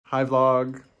Hi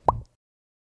vlog.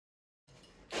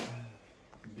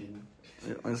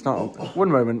 It's not.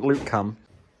 One moment, Luke cam.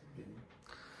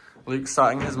 Luke's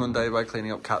starting his Monday by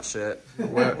cleaning up cat shit.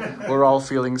 We're all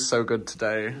feeling so good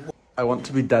today. I want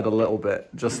to be dead a little bit,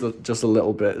 just a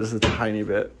little bit, just a tiny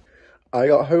bit. I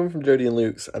got home from Jodie and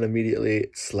Luke's and immediately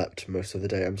slept most of the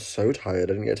day. I'm so tired.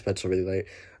 I didn't get to bed till really late.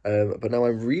 But now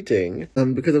I'm reading.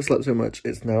 And because I've slept so much,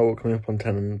 it's now coming up on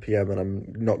 10 PM and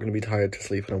I'm not going to be tired to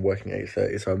sleep and I'm working at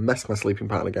 8:30. So I messed my sleeping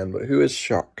pattern again. But who is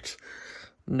shocked?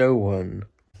 No one.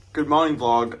 Good morning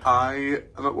vlog. I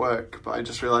am at work, but I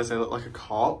just realised I look like a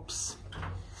corpse.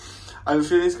 I have a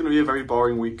feeling it's going to be a very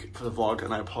boring week for the vlog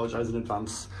and I apologise in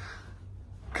advance.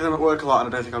 Because I'm at work a lot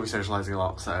and I don't think I'll be socialising a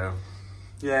lot, so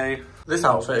yay. This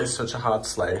outfit is such a hard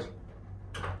slay.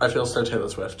 I feel so Taylor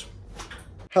Swift.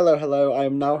 Hello. I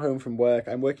am now home from work.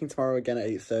 I'm working tomorrow again at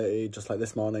 8:30, just like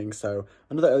this morning. So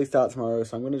another early start tomorrow.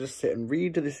 So I'm going to just sit and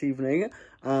read this evening.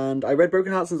 And I read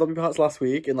Broken Hearts and Zombie Parts last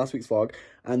week, in last week's vlog.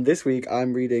 And this week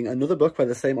I'm reading another book by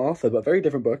the same author, but a very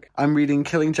different book. I'm reading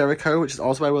Killing Jericho, which is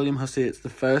also by William Hussey. It's the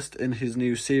first in his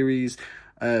new series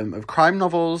of crime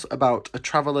novels about a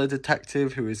traveller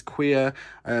detective who is queer,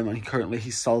 and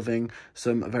he's solving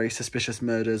some very suspicious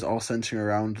murders, all centering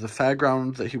around the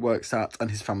fairground that he works at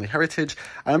and his family heritage.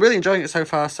 And I'm really enjoying it so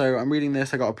far, so I'm reading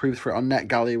this. I got approved for it on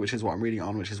NetGalley, which is what I'm reading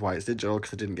on, which is why it's digital,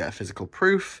 because I didn't get a physical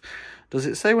proof. Does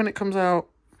it say when it comes out?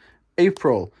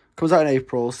 April. Comes out in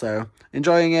April, so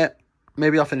enjoying it.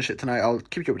 Maybe I'll finish it tonight. I'll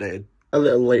keep you updated. A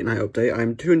little late night update.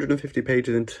 I'm 250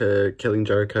 pages into Killing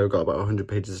Jericho, got about 100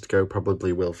 pages to go.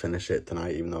 Probably will finish it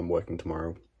tonight, even though I'm working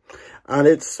tomorrow. And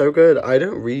it's so good. I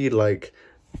don't read, like,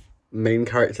 main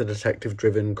character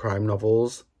detective-driven crime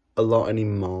novels a lot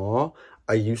anymore.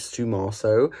 I used to more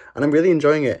so. And I'm really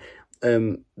enjoying it.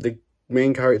 The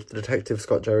main character, Detective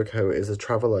Scott Jericho, is a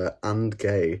traveller and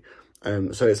gay.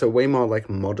 So it's a way more, like,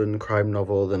 modern crime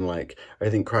novel than, like, I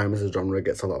think crime as a genre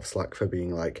gets a lot of slack for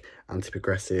being, like,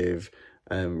 anti-progressive,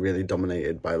 really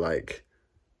dominated by, like,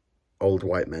 old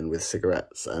white men with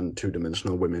cigarettes and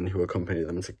two-dimensional women who accompany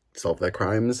them to solve their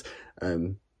crimes,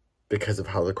 because of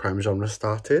how the crime genre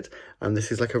started. And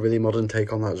this is, like, a really modern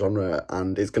take on that genre,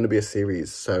 and it's going to be a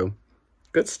series, so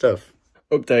good stuff.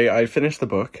 Update, I finished the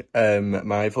book.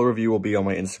 My full review will be on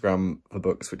my Instagram for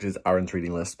books, which is Aaron's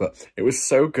Reading List, but it was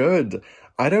so good.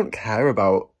 I don't care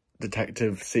about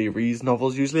detective series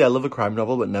novels usually. I love a crime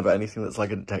novel, but never anything that's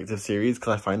like a detective series,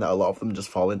 because I find that a lot of them just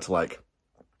fall into like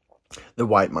the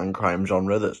white man crime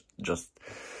genre. That's just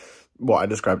what I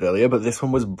described earlier, but this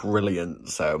one was brilliant,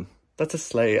 so that's a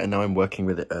slay. And now I'm working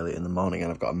with it early in the morning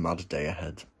and I've got a mad day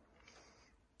ahead.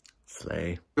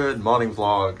 Slay. Good morning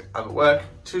vlog. I'm at work,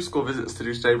 2 school visits to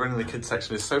do today. Running the kids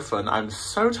section is so fun. I'm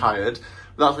so tired,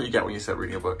 but that's what you get when you start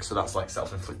reading a book, so that's like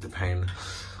self-inflicted pain.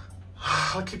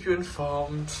 I'll keep you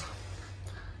informed.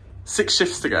 6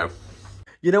 shifts to go.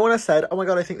 You know when I said, oh my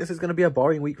god, I think this is going to be a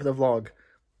boring week for the vlog?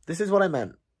 This is what I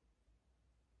meant.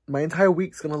 My entire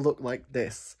week's going to look like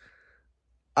this.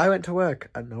 I went to work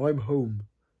and now I'm home.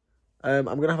 I'm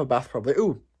going to have a bath probably.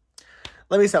 Ooh,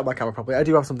 let me set up my camera properly. I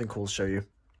do have something cool to show you.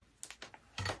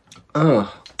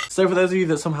 So for those of you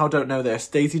that somehow don't know this,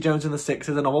 Daisy Jones and the Six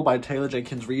is a novel by Taylor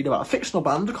Jenkins Reid about a fictional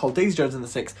band called Daisy Jones and the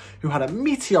Six who had a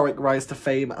meteoric rise to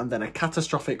fame and then a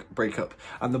catastrophic breakup.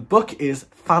 And the book is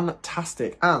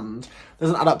fantastic. And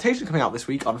there's an adaptation coming out this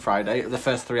week on Friday. The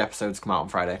first 3 episodes come out on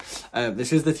Friday.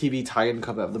 This is the TV tie-in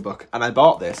cover of the book. And I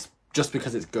bought this just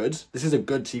because it's good. This is a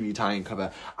good TV tie-in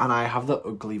cover. And I have the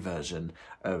ugly version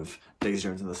of Daisy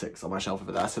Jones and the Six on my shelf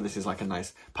over there, so this is like a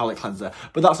nice palette cleanser.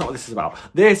 But that's not what this is about.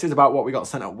 This is about what we got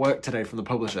sent at work today from the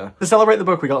publisher. To celebrate the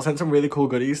book, we got sent some really cool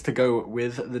goodies to go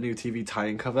with the new TV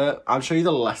tie-in cover. I'll show you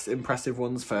the less impressive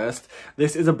ones first.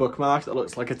 This is a bookmark that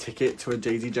looks like a ticket to a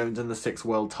Daisy Jones and the Six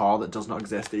world tour that does not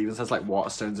exist. It even says like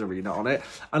Waterstones Arena on it.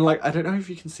 And like, I don't know if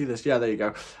you can see this. Yeah, there you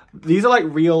go. These are like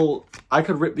real, I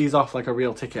could rip these off like a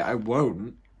real ticket. I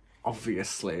won't,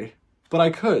 obviously, but I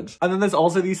could. And then there's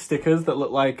also these stickers that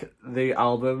look like the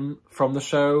album from the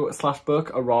show /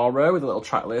 book, Aurora, with a little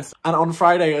track list. And on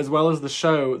Friday, as well as the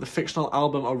show, the fictional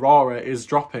album Aurora is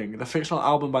dropping. The fictional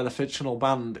album by the fictional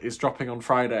band is dropping on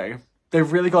Friday. They've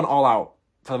really gone all out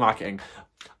for the marketing.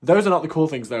 Those are not the cool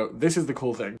things though. This is the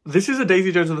cool thing. This is a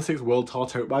Daisy Jones and the Six World Tour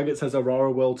tote bag. It says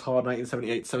Aurora World Tour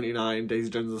 1978-79, Daisy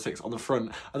Jones and the Six on the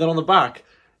front. And then on the back,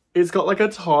 it's got like a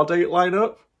tour date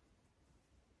lineup.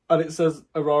 And it says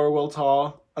Aurora World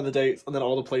Tour and the dates and then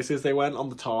all the places they went on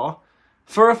the tour.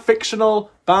 For a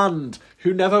fictional band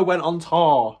who never went on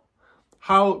tour.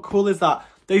 How cool is that?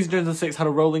 Daisy Jones and the Six had a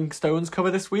Rolling Stones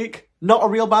cover this week. Not a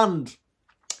real band.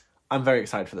 I'm very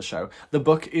excited for the show. The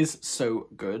book is so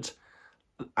good.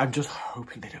 I'm just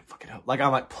hoping they don't fuck it up. Like,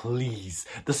 I'm like, please.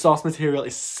 The source material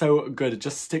is so good.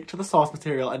 Just stick to the source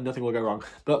material and nothing will go wrong.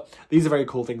 But these are very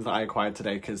cool things that I acquired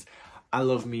today because I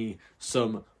love me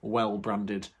some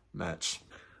well-branded merch.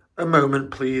 A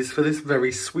moment, please, for this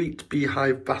very sweet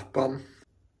beehive bath bomb.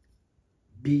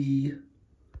 Bee.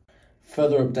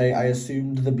 Further update, I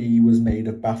assumed the bee was made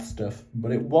of bath stuff,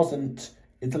 but it wasn't.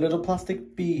 It's a little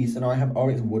plastic bee, so now I have,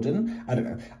 or it's wooden, I don't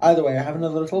know. Either way, I have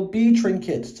another little bee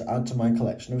trinket to add to my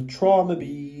collection of trauma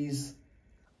bees.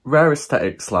 Rare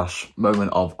aesthetic /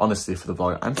 moment of honesty for the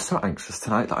vlog. I'm so anxious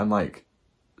tonight that I'm like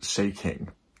shaking.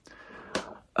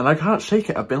 And I can't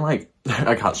shake it. I've been like,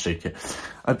 I can't shake it.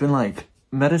 I've been like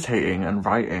meditating and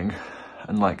writing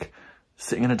and like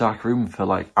sitting in a dark room for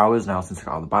like hours now since I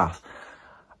got out of the bath.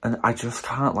 And I just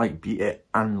can't like beat it.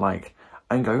 And like,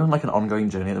 I'm going on like an ongoing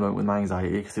journey at the moment with my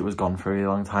anxiety because it was gone for a really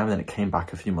long time and then it came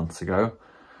back a few months ago.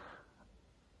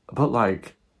 But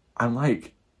like, I'm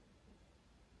like,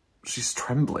 she's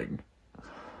trembling.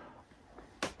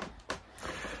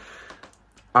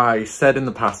 I said in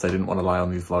the past I didn't want to lie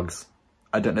on these vlogs.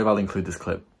 I don't know if I'll include this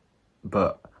clip,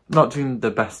 but I'm not doing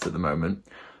the best at the moment.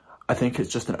 I think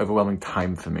it's just an overwhelming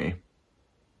time for me.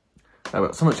 I've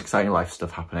got so much exciting life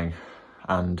stuff happening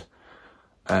and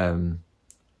I'm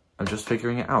just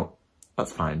figuring it out.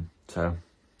 That's fine. So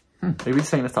maybe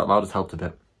saying this out loud has helped a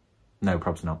bit. No,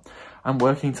 probably not. I'm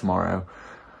working tomorrow.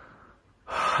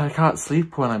 I can't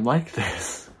sleep when I'm like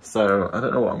this. So I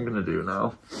don't know what I'm going to do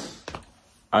now.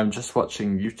 I'm just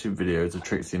watching YouTube videos of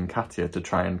Trixie and Katya to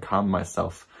try and calm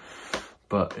myself.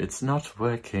 But it's not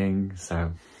working.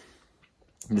 So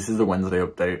this is the Wednesday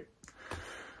update.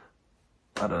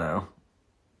 I don't know.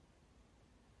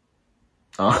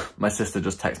 Oh, my sister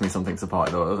just texted me something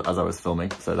supportive as I was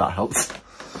filming, so that helps.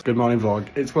 Good morning, vlog.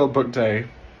 It's World Book Day.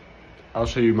 I'll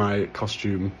show you my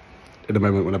costume in a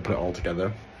moment when I put it all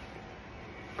together.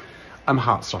 I'm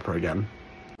Heartstopper again.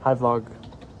 Hi, vlog.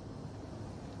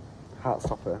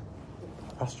 Heartstopper.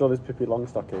 Astral is Pippi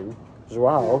Longstocking.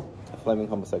 Joao. A flaming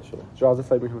homosexual. Joao's a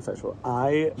flaming homosexual.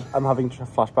 I am having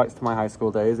flashbacks to my high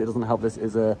school days. It doesn't help this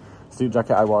is a suit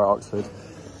jacket I wore at Oxford.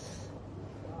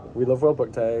 We love World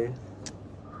Book Day.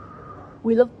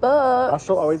 We love books.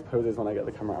 Astral always poses when I get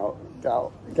the camera out.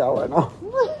 Get out right now.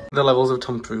 The levels of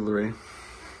tomfoolery.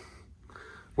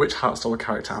 Which Heartstopper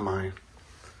character am I?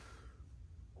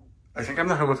 I think I'm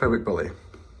the homophobic bully.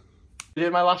 You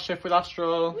did my last shift with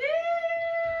Astral.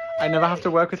 I never have to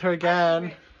work with her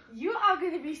again. You are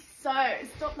going to be so...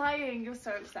 Stop lying. You're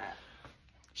so upset.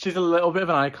 She's a little bit of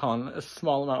an icon. A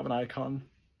small amount of an icon.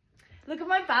 Look at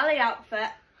my ballet outfit.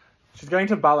 She's going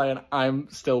to ballet and I'm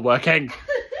still working.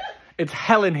 It's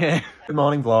hell in here. Good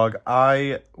morning, vlog.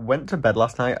 I went to bed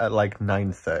last night at like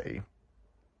 9:30.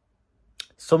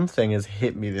 Something has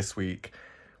hit me this week.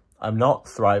 I'm not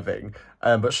thriving.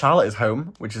 But Charlotte is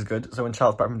home, which is good. So when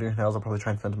Charlotte's back from doing nails, I'll probably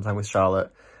try and spend some time with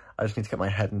Charlotte. I just need to get my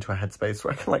head into a headspace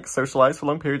where I can like socialise for a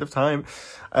long period of time.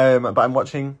 But I'm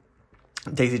watching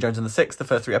Daisy Jones and the Six. The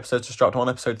first 3 episodes just dropped on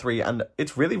episode 3 and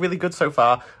it's really, really good so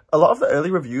far. A lot of the early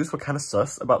reviews were kind of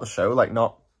sus about the show, like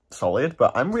not solid,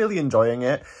 but I'm really enjoying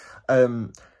it.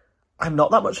 I'm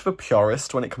not that much of a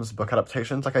purist when it comes to book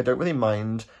adaptations. Like, I don't really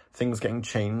mind things getting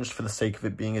changed for the sake of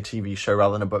it being a TV show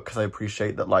rather than a book, because I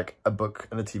appreciate that, like, a book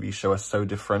and a TV show are so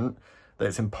different that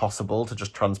it's impossible to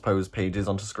just transpose pages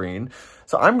onto screen.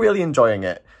 So I'm really enjoying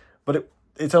it, but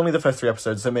it's only the first 3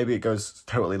 episodes, so maybe it goes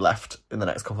totally left in the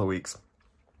next couple of weeks.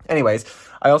 Anyways,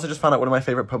 I also just found out one of my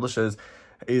favourite publishers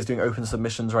is doing open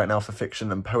submissions right now for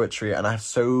fiction and poetry, and I have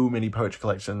so many poetry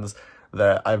collections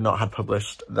that I've not had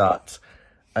published that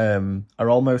are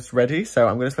almost ready. So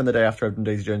I'm going to spend the day after I've done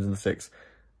Daisy Jones and the Six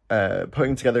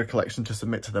putting together a collection to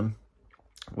submit to them,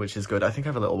 which is good. I think I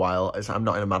have a little while. I'm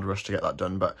not in a mad rush to get that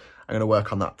done, but I'm going to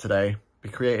work on that today, be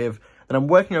creative. Then I'm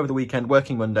working over the weekend,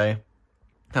 working Monday.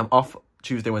 I'm off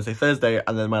Tuesday, Wednesday, Thursday,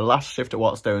 and then my last shift at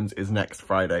Waterstones is next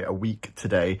Friday, a week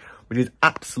today, which is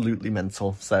absolutely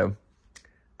mental. So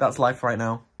that's life right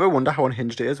now. I wonder how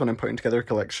unhinged it is when I'm putting together a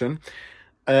collection.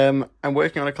 I'm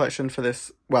working on a collection for this,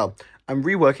 well, I'm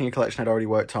reworking a collection I'd already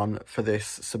worked on for this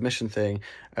submission thing,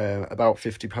 about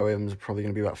 50 poems, probably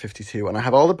going to be about 52, and I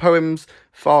have all the poems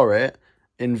for it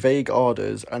in vague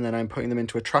orders, and then I'm putting them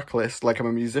into a track list like I'm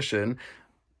a musician,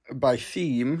 by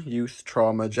theme, youth,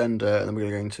 trauma, gender, and then we're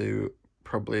going to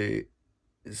probably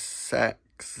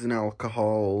sex and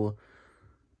alcohol,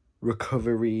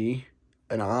 recovery,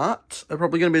 and art are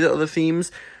probably going to be the other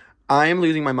themes. I'm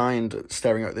losing my mind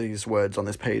staring at these words on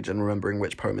this page and remembering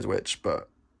which poem is which, but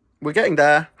we're getting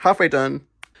there. Halfway done.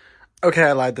 Okay,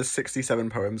 I lied. There's 67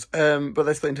 poems. But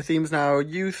they're split into themes now.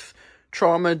 Youth,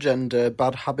 trauma, gender,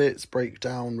 bad habits,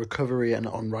 breakdown, recovery, and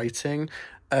on writing.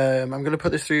 I'm going to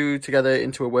put this through together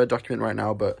into a Word document right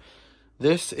now, but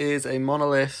this is a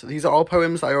monolith. These are all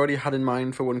poems that I already had in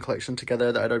mind for one collection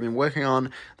together that I'd already been working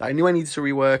on, that I knew I needed to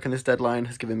rework, and this deadline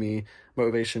has given me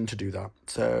motivation to do that.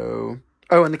 So,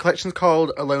 oh, and the collection's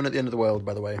called Alone at the End of the World,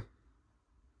 by the way.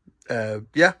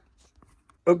 Yeah.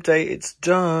 Update, it's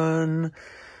done.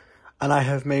 And I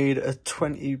have made a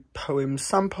 20 poem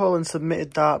sample and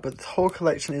submitted that, but the whole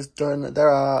collection is done. There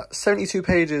are 72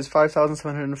 pages,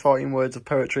 5,714 words of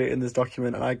poetry in this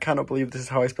document, and I cannot believe this is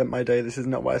how I spent my day. This is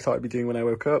not what I thought I'd be doing when I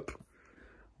woke up.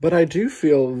 But I do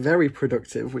feel very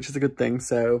productive, which is a good thing,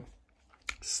 so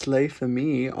slay for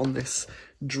me on this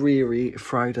dreary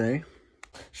Friday.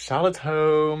 Charlotte's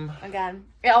home. Again.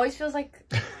 It always feels like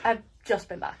I've just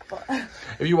been back, but...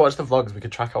 If you watch the vlogs, we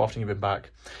could track how often you've been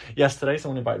back. Yesterday,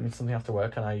 someone invited me to something after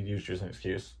work, and I used you as an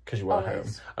excuse, because you weren't home.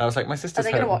 And I was like, my sister's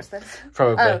home. Are they going to watch this?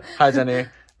 Probably. Oh. Hi, Jenny.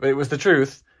 But it was the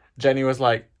truth. Jenny was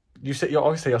like, you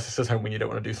always say your sister's home when you don't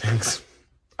want to do things.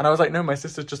 And I was like, no, my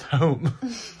sister's just home.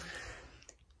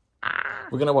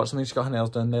 We're going to watch something. She got her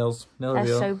nails done. Nail They're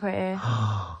reveal. so pretty.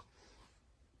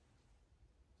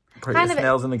 Prettiest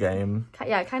nails in the game.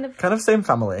 Yeah, kind of... Kind of same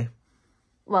family.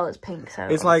 Well, it's pink, so...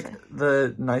 It's like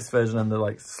the nice version and the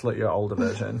like sluttier older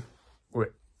version.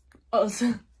 Us.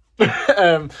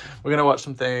 We're gonna watch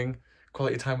something.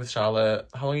 Quality time with Charlotte.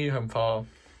 How long are you home for?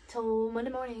 Till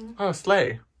Monday morning. Oh,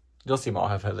 slay. You'll see more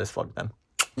of her this vlog then.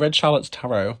 Read Charlotte's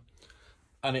tarot,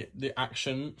 and the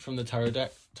action from the tarot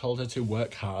deck told her to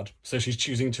work hard, so she's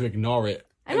choosing to ignore it.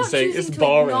 I'm not saying choosing it's to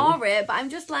boring. ignore it, but I'm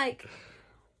just like...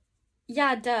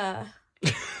 Yeah, duh.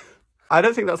 I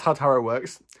don't think that's how tarot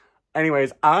works.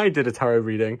 Anyways, I did a tarot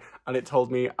reading, and it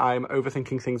told me I'm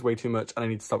overthinking things way too much, and I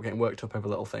need to stop getting worked up over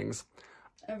little things.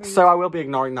 So I will be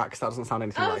ignoring that, because that doesn't sound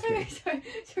anything like me.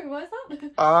 Sorry, what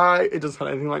is that? It doesn't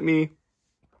sound anything like me.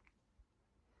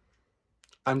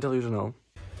 I'm delusional.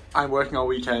 I'm working all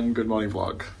weekend, good morning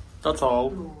vlog. That's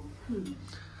all.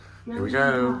 Here we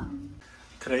go.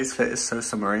 Today's fit is so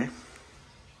summery.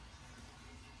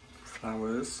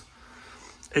 Flowers.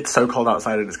 It's so cold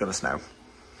outside and it's gonna snow.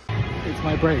 It's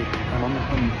my break. I'm on the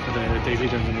hunt for the Daisy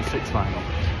Jones and the Six vinyl.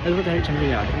 I looked at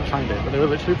HMV, I couldn't find it, but they were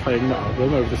literally playing the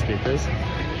album over the speakers. So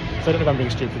I don't know if I'm being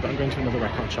stupid, but I'm going to another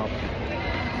record shop.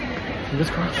 Fingers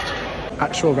crossed.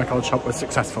 Actual record shop was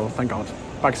successful, thank God.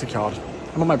 Bag secured.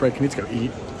 I'm on my break, I need to go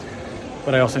eat.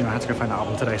 But I also know I had to go find that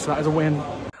album today, so that is a win.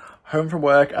 Home from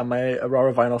work, and my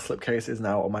Aurora vinyl slipcase is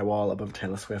now on my wall above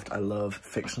Taylor Swift. I love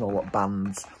fictional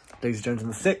bands. Daisy Jones and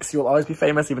the Six, you'll always be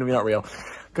famous even if you're not real.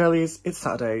 Girlies, it's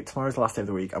Saturday, tomorrow's the last day of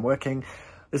the week, I'm working.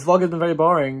 This vlog has been very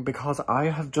boring because I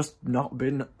have just not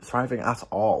been thriving at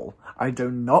all. I do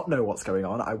not know what's going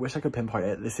on. I wish I could pinpoint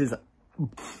it.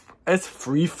 It's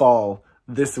free fall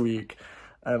this week.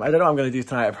 I don't know what I'm going to do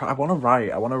tonight. I want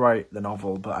to write the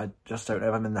novel, but I just don't know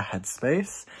if I'm in the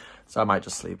headspace. So I might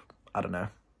just sleep. I don't know.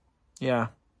 Yeah.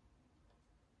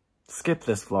 Skip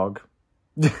this vlog.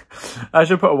 I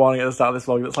should put a warning at the start of this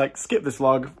vlog that's like, skip this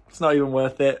vlog. It's not even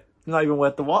worth it. Not even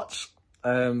worth the watch.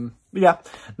 But yeah,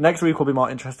 next week will be more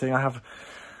interesting. I have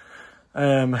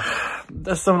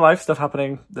there's some life stuff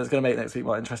happening that's going to make next week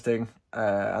more interesting,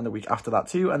 and the week after that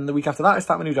too, and the week after that I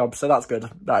start my new job, so that's good.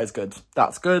 That is good.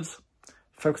 That's good.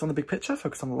 Focus on the big picture,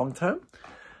 focus on the long term.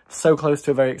 So close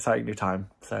to a very exciting new time,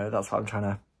 so that's what I'm trying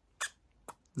to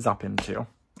zap into,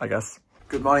 I guess.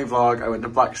 Good morning vlog. I went to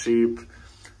Black Sheep.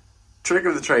 Trick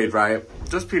of the trade, right?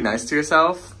 Just be nice to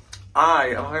yourself. I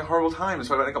am having a horrible time,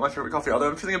 so I went and got my favourite coffee, although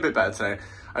I'm feeling a bit better today.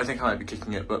 I think I might be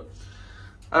kicking it, but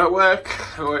I'm at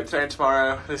work. I work today and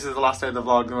tomorrow. This is the last day of the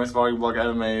vlog, the most boring vlog I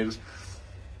ever made.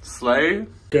 Slay.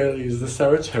 Girlies, the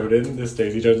serotonin this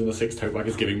Daisy Jones and the Six tote bag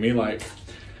is giving me, like,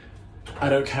 I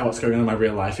don't care what's going on in my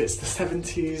real life. It's the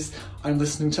 70s. I'm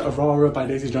listening to Aurora by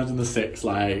Daisy Jones and the Six.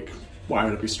 Like, why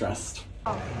would I be stressed?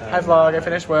 Hi vlog, I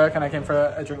finished work and I came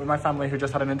for a drink with my family who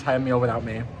just had an entire meal without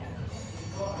me. Do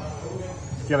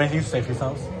you have anything to say for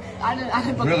yourselves? I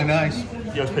don't Really nice.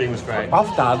 Yours pudding was great.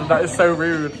 Off, Dad, that is so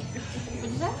rude.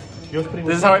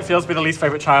 This is how it feels to be the least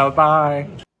favourite child. Bye.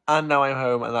 And now I'm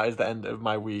home, and that is the end of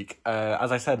my week.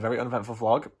 As I said, very uneventful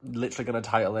vlog. Literally going to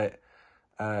title it,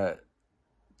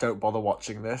 Don't Bother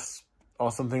Watching This,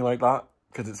 or something like that,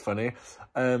 because it's funny.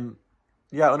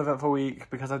 Yeah, uneventful week,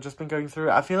 because I've just been going through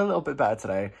it. I feel a little bit better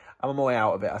today. I'm on my way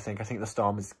out of it, I think. I think the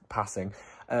storm is passing.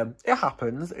 It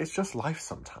happens. It's just life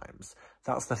sometimes.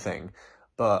 That's the thing.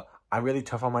 But I'm really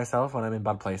tough on myself when I'm in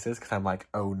bad places, because I'm like,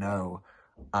 oh no,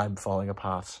 I'm falling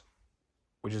apart.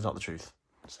 Which is not the truth.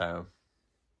 So,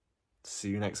 see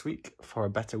you next week for a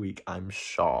better week, I'm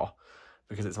sure.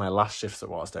 Because it's my last shifts at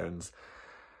Waterstones.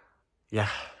 Yeah.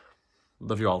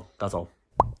 Love you all. That's all.